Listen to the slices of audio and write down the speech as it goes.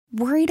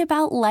Worried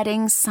about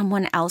letting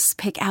someone else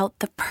pick out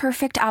the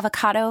perfect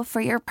avocado for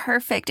your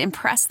perfect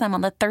impress them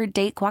on the third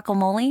date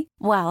guacamole?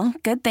 Well,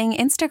 good thing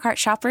Instacart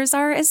shoppers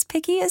are as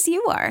picky as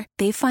you are.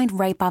 They find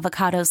ripe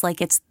avocados like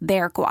it's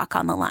their guac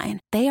on the line.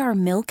 They are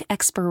milk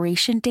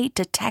expiration date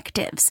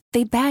detectives.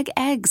 They bag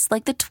eggs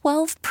like the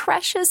 12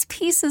 precious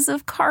pieces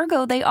of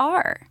cargo they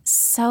are.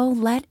 So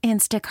let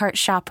Instacart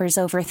shoppers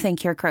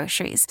overthink your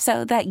groceries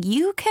so that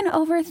you can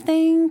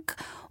overthink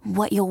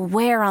what you'll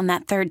wear on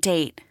that third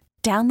date.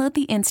 Download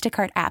the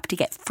Instacart app to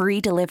get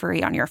free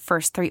delivery on your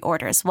first 3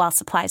 orders while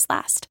supplies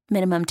last.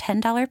 Minimum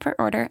 $10 per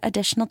order.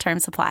 Additional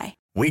terms apply.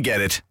 We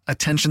get it.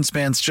 Attention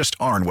spans just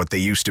aren't what they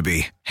used to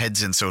be.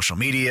 Heads in social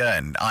media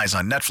and eyes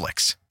on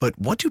Netflix. But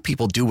what do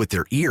people do with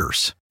their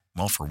ears?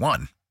 Well, for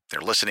one, they're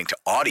listening to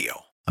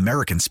audio.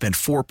 Americans spend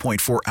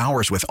 4.4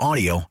 hours with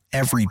audio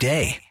every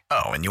day.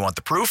 Oh, and you want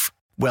the proof?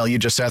 Well, you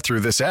just sat through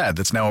this ad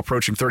that's now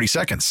approaching 30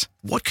 seconds.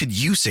 What could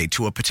you say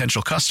to a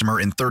potential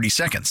customer in 30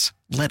 seconds?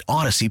 Let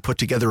Odyssey put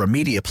together a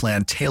media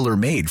plan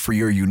tailor-made for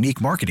your unique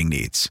marketing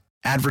needs.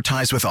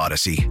 Advertise with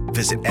Odyssey.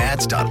 Visit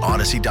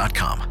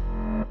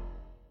ads.odyssey.com.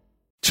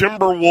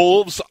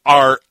 Timberwolves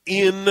are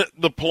in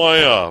the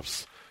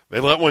playoffs. They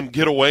let one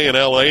get away in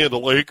L.A., and the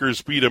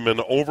Lakers beat them in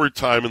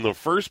overtime in the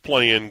first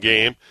play-in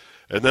game.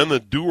 And then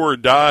the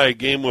do-or-die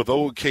game with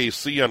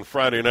OKC on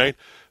Friday night.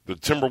 The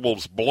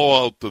Timberwolves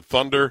blow out the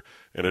Thunder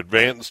and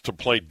advance to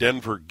play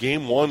Denver.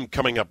 Game 1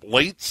 coming up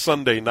late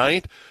Sunday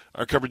night.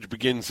 Our coverage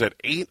begins at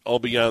 8. I'll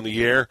be on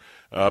the air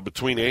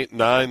between 8 and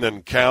 9.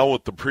 Then Cal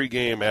with the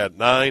pregame at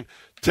 9.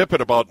 Tip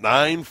at about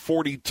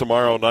 9:40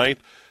 tomorrow night.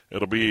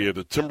 It'll be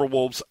the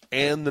Timberwolves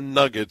and the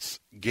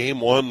Nuggets.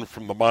 Game 1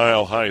 from the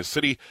Mile High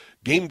City.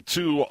 Game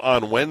 2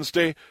 on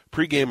Wednesday.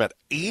 Pregame at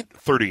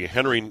 8:30.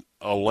 Henry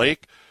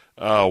Lake.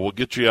 We'll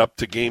get you up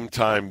to game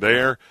time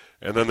there.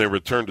 And then they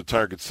return to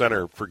Target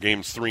Center for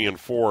games 3 and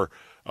 4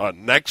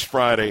 next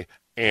Friday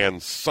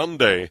and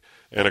Sunday.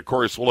 And, of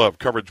course, we'll have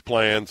coverage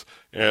plans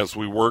as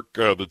we work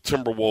the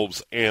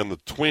Timberwolves and the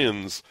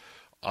Twins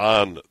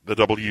on the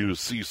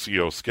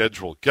WCCO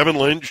schedule. Kevin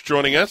Lynch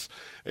joining us.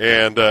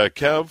 And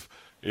Kev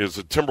is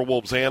a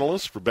Timberwolves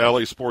analyst for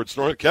Bally Sports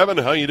North. Kevin,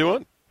 how you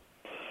doing?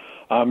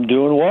 I'm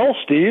doing well,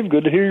 Steve.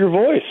 Good to hear your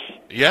voice.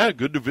 Yeah,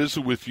 good to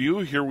visit with you.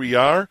 Here we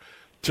are.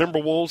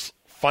 Timberwolves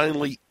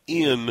finally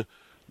in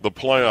the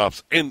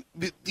playoffs. And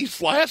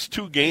these last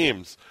 2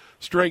 games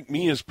strike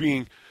me as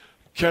being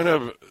kind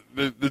of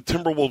the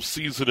Timberwolves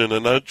season in a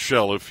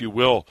nutshell, if you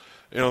will.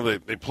 You know,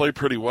 they play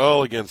pretty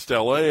well against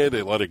L.A.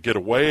 They let it get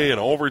away in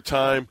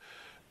overtime,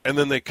 and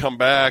then they come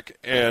back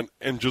and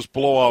just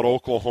blow out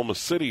Oklahoma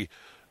City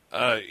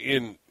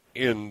in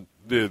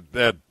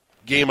that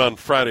game on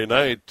Friday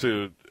night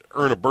to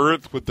earn a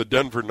berth with the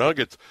Denver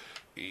Nuggets.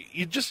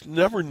 You just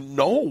never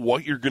know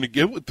what you're going to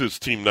get with this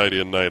team night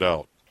in, night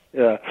out.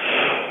 Yeah.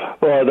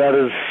 Well, that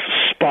is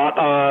spot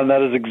on.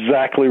 That is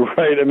exactly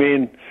right. I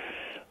mean,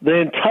 the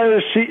entire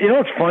season, you know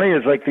what's funny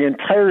is like the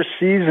entire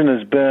season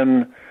has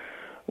been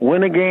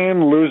win a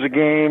game, lose a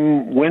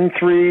game, win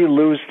 3,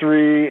 lose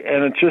 3,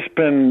 and it's just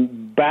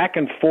been back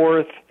and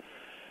forth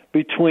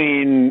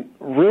between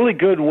really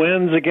good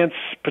wins against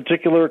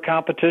particular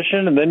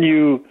competition, and then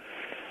you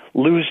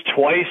lose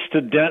twice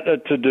to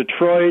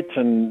Detroit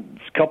and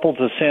a couple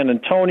to San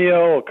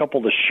Antonio, a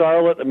couple to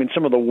Charlotte. I mean,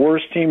 some of the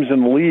worst teams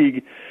in the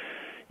league.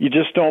 You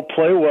just don't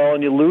play well,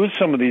 and you lose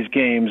some of these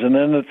games. And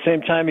then at the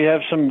same time, you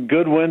have some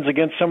good wins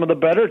against some of the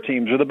better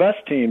teams or the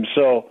best teams.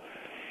 So,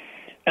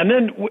 and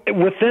then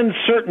within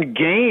certain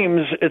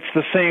games, it's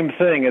the same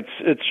thing.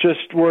 It's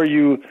just where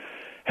you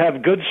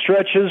have good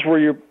stretches where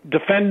you're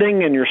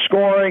defending and you're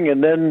scoring,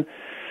 and then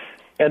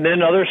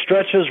other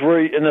stretches where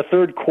in the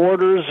third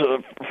quarters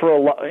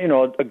for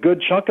a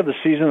good chunk of the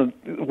season,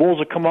 the Wolves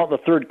will come out in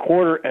the third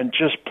quarter and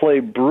just play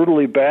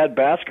brutally bad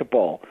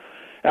basketball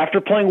after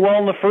playing well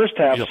in the first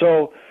half. Yep.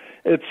 So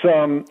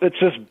it's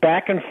just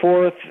back and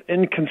forth,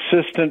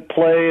 inconsistent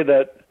play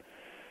that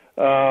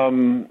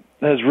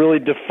has really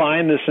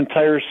defined this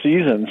entire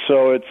season.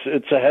 So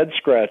it's a head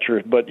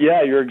scratcher. But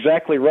yeah, you're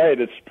exactly right.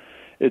 It's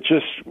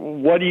just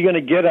what are you going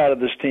to get out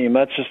of this team?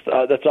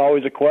 That's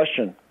always a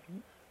question.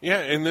 Yeah,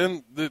 and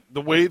then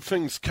the way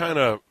things kind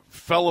of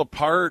fell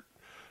apart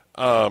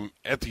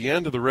at the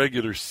end of the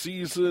regular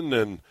season,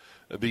 and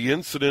the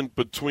incident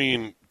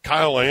between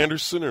Kyle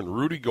Anderson and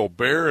Rudy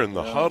Gobert in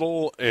the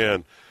huddle,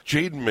 and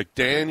Jaden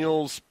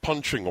McDaniels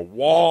punching a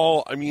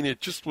wall. I mean,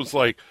 it just was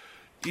like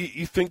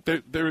you think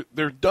that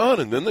they're done,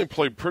 and then they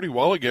played pretty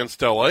well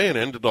against L.A. and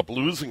ended up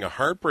losing a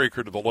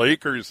heartbreaker to the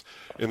Lakers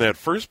in that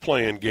first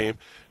play-in game,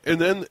 and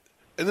then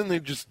they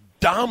just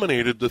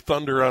dominated the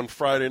Thunder on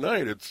Friday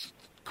night. It's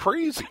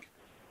crazy.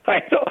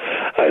 I know.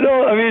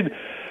 I mean,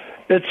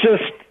 it's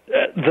just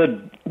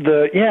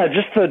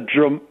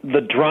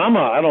the drama.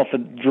 I don't know, the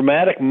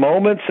dramatic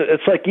moments.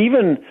 It's like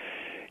even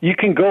you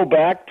can go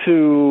back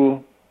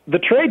to the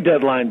trade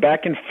deadline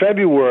back in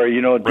February.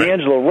 You know, right.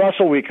 D'Angelo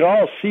Russell. We could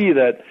all see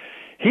that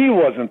he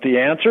wasn't the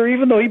answer,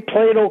 even though he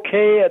played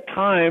okay at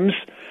times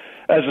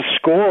as a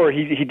scorer.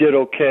 He did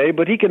okay,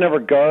 but he could never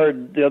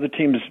guard the other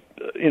team's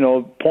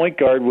point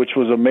guard, which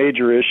was a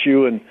major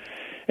issue, and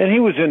he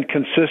was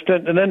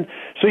inconsistent. And then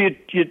so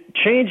you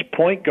change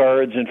point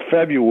guards in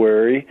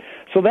February,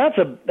 so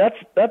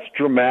that's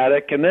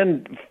dramatic. And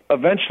then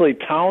eventually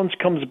Towns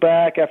comes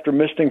back after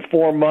missing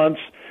 4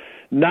 months.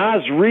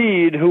 Naz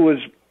Reid, who was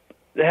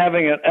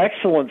having an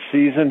excellent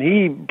season,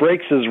 he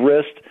breaks his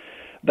wrist.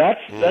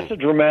 That's a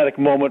dramatic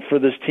moment for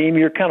this team.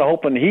 You're kind of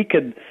hoping he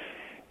could,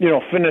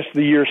 finish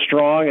the year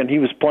strong, and he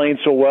was playing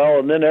so well.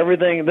 And then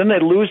then they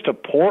lose to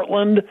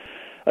Portland,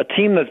 a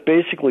team that's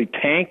basically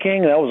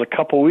tanking. That was a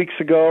couple weeks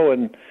ago,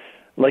 and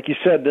like you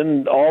said,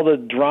 then all the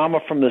drama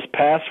from this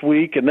past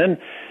week, and then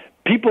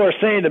people are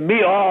saying to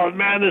me, "Oh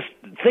man,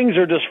 things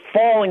are just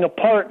falling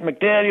apart."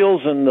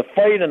 McDaniels and the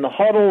fight and the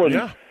huddle, and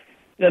yeah.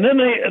 And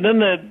then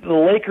the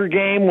Laker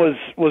game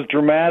was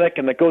dramatic,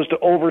 and it goes to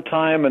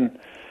overtime, and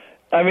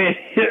I mean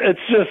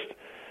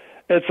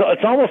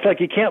it's almost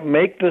like you can't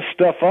make this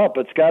stuff up.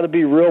 It's got to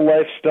be real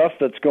life stuff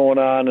that's going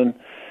on,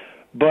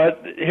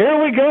 but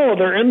here we go.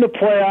 They're in the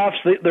playoffs.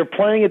 They're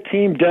playing a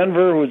team,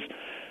 Denver,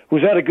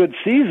 who's had a good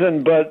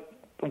season, but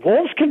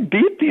Wolves can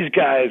beat these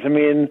guys. I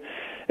mean,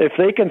 if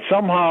they can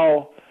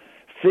somehow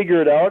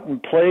figure it out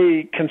and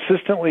play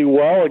consistently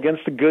well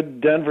against a good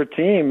Denver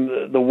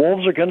team, the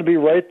Wolves are going to be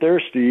right there,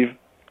 Steve.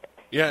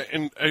 Yeah,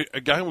 and a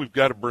guy we've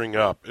got to bring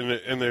up,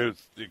 and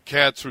there's the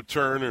Cats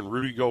return and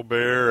Rudy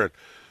Gobert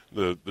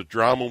and the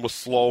drama with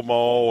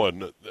Slow-Mo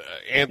and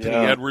Anthony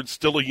Edwards,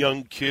 still a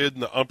young kid,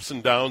 and the ups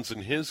and downs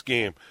in his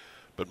game.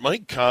 But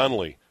Mike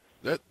Conley,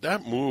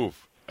 that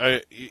move,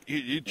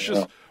 it's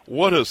just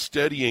what a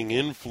steadying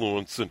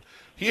influence. And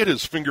he had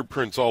his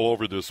fingerprints all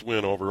over this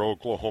win over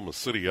Oklahoma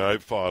City, I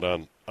thought,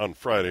 on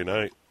Friday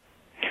night.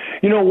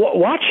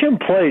 Watch him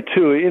play,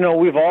 too.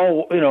 We've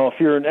all, if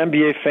you're an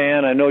NBA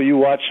fan, I know you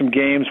watch some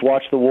games,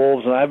 watch the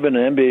Wolves, and I've been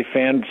an NBA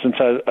fan since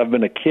I've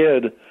been a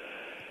kid.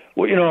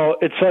 Well,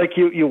 it's like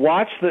you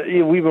watch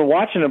we've been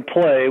watching him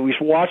play. We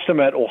watched him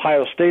at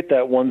Ohio State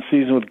that one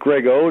season with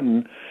Greg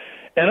Oden.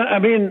 And, I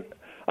mean,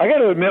 I got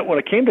to admit, when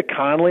it came to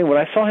Conley, when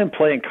I saw him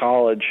play in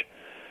college,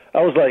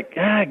 I was like,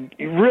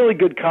 really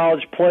good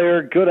college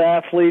player, good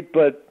athlete,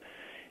 but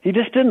he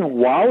just didn't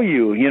wow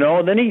you,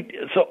 And then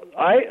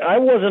I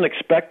was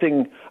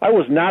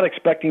not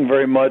expecting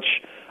very much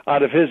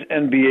out of his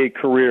NBA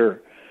career,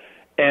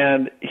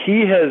 and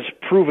he has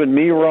proven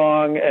me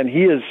wrong. And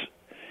he has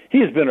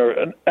been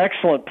an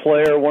excellent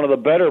player, one of the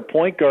better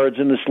point guards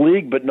in this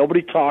league, but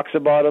nobody talks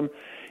about him.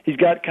 He's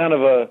got kind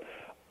of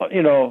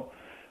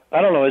I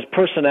don't know, his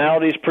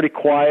personality is pretty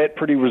quiet,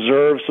 pretty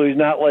reserved, so he's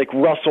not like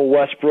Russell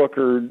Westbrook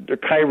or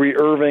Kyrie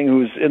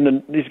Irving,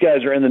 these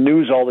guys are in the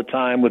news all the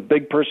time with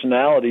big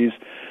personalities.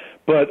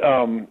 But,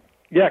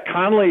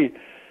 Conley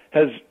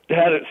has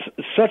had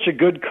such a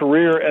good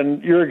career,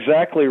 and you're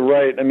exactly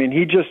right. I mean,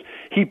 this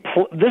is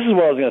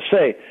what I was going to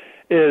say,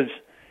 is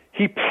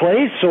he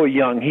plays so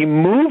young. He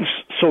moves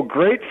so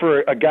great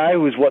for a guy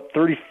who's,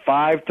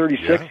 35,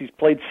 36? Yeah. He's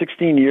played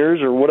 16 years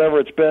or whatever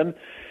it's been.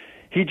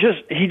 He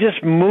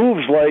just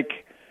moves like,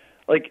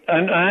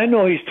 and I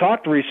know he's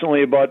talked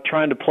recently about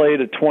trying to play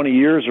to 20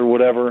 years or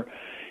whatever.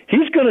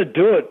 He's going to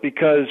do it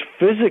because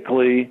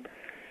physically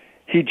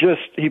he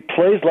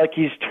plays like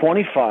he's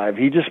 25.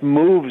 He just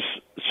moves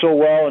so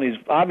well, and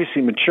he's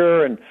obviously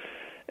mature, and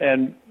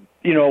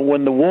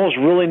when the Wolves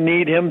really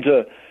need him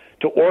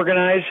to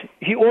organize,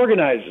 he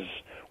organizes.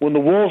 When the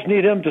Wolves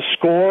need him to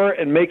score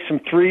and make some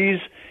threes,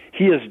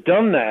 he has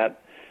done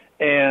that.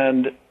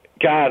 And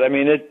God, I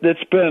mean,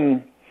 it's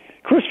been.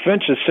 Chris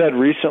Finch has said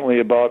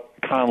recently about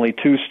Conley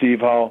too,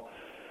 Steve, how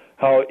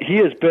he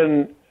has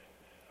been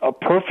a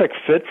perfect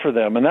fit for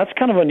them, and that's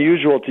kind of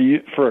unusual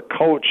for a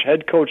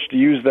head coach, to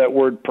use that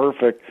word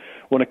 "perfect"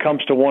 when it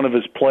comes to one of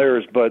his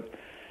players. But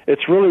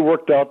it's really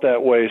worked out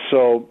that way.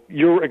 So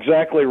you're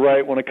exactly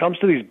right. When it comes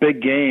to these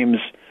big games,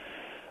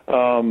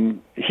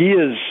 he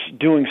is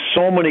doing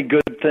so many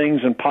good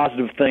things and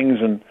positive things,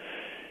 and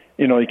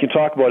you can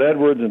talk about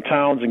Edwards and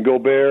Towns and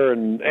Gobert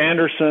and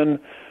Anderson.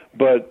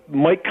 But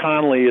Mike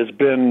Conley has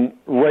been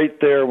right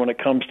there when it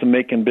comes to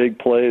making big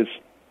plays.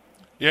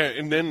 Yeah,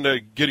 and then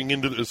getting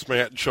into this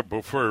matchup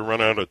before we run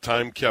out of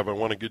time, Kevin, I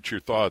want to get your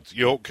thoughts.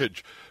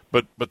 Jokic,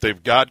 but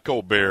they've got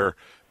Gobert,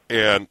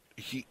 and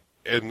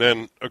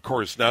then of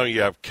course now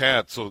you have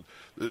Cat. So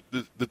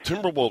the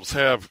Timberwolves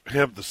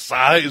have the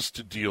size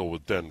to deal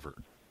with Denver.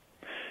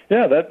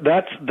 Yeah,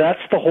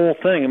 that's the whole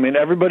thing. I mean,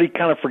 everybody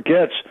kind of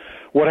forgets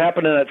what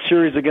happened in that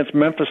series against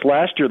Memphis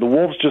last year. The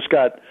Wolves just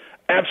got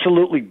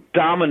absolutely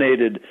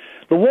dominated.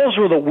 The Wolves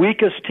were the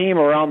weakest team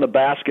around the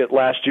basket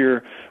last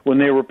year when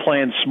they were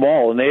playing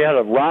small, and they had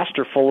a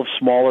roster full of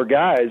smaller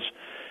guys.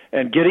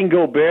 And getting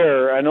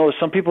Gobert, I know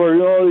some people are,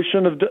 they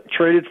shouldn't have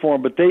traded for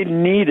him, but they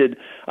needed,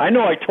 I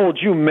know I told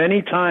you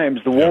many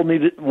times, the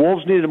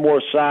Wolves needed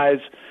more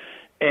size.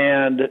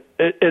 And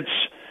it's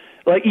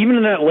like even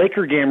in that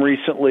Laker game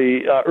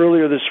recently,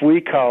 earlier this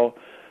week, how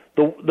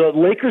the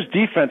Lakers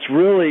defense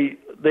really,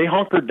 they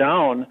hunkered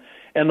down,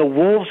 and the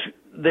Wolves,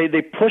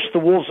 they pushed the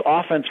Wolves'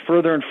 offense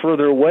further and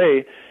further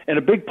away. And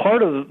a big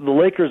part of the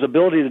Lakers'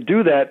 ability to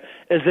do that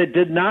is they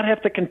did not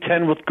have to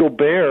contend with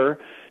Gobert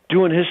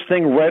doing his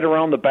thing right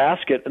around the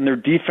basket, and their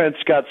defense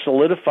got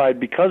solidified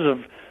because of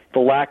the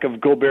lack of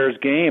Gobert's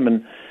game,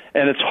 and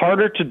it's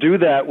harder to do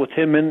that with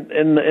him in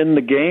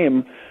the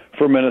game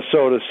for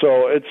Minnesota.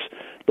 So it's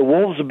the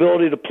Wolves'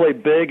 ability to play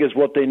big is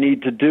what they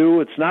need to do.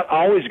 It's not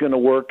always going to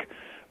work,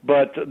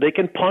 but they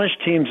can punish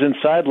teams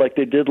inside like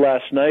they did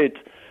last night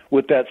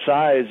with that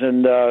size,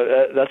 and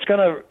that's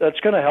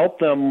gonna help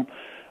them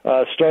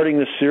starting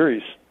this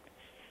series.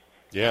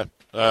 Yeah,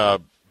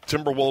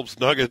 Timberwolves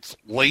Nuggets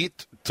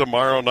late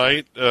tomorrow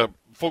night.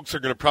 Folks are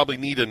going to probably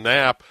need a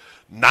nap.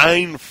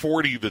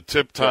 9:40 the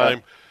tip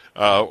time.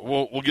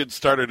 We'll get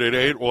started at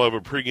 8. We'll have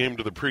a pregame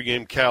to the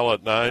pregame Cal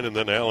at 9, and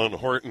then Alan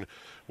Horton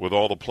with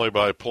all the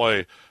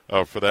play-by-play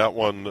for that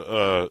one.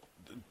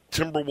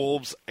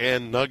 Timberwolves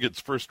and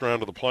Nuggets first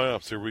round of the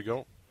playoffs. Here we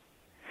go.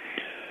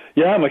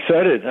 Yeah, I'm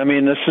excited. I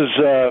mean, this is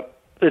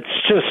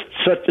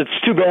it's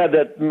too bad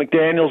that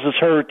McDaniels is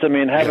hurt. I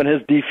mean, having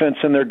his defense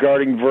in there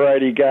guarding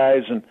variety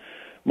guys and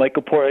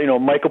Michael Porter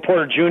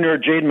Jr.,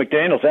 Jaden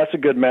McDaniels, that's a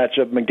good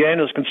matchup.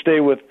 McDaniels can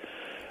stay with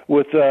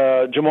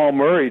Jamal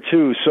Murray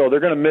too, so they're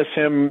going to miss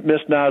him,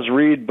 miss Naz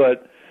Reid.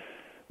 But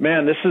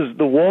man,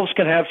 the Wolves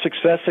can have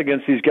success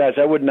against these guys.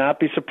 I would not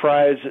be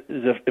surprised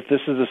if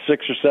this is a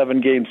 6 or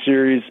 7 game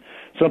series.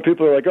 Some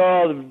people are like,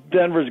 "Oh,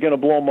 Denver's going to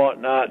blow them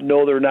out."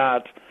 No, they're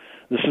not.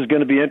 This is going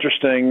to be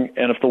interesting,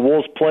 and if the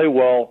Wolves play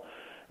well,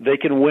 they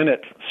can win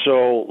it.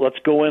 So let's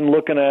go in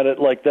looking at it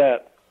like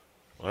that.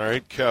 All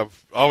right, Kev.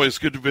 Always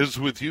good to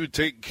visit with you.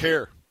 Take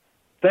care.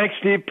 Thanks,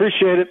 Steve.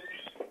 Appreciate it.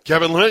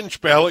 Kevin Lynch,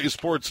 Bally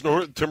Sports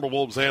North,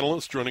 Timberwolves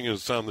analyst, joining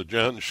us on the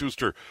John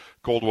Schuster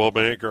Coldwell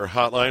Banker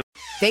Hotline.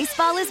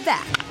 Baseball is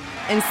back,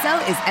 and so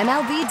is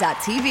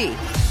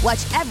MLB.tv.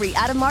 Watch every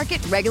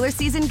out-of-market regular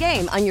season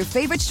game on your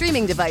favorite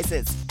streaming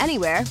devices,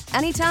 anywhere,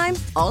 anytime,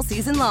 all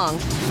season long.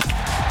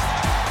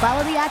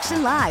 Follow the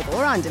action live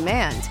or on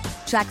demand.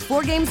 Track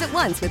 4 games at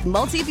once with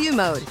multi-view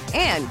mode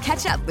and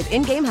catch up with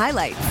in-game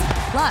highlights.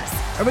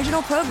 Plus,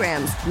 original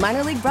programs,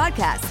 minor league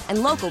broadcasts,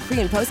 and local pre-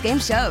 and post-game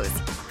shows.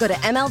 Go to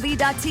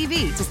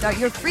MLB.tv to start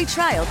your free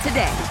trial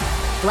today.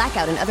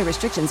 Blackout and other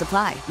restrictions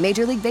apply.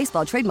 Major League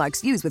Baseball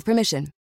trademarks used with permission.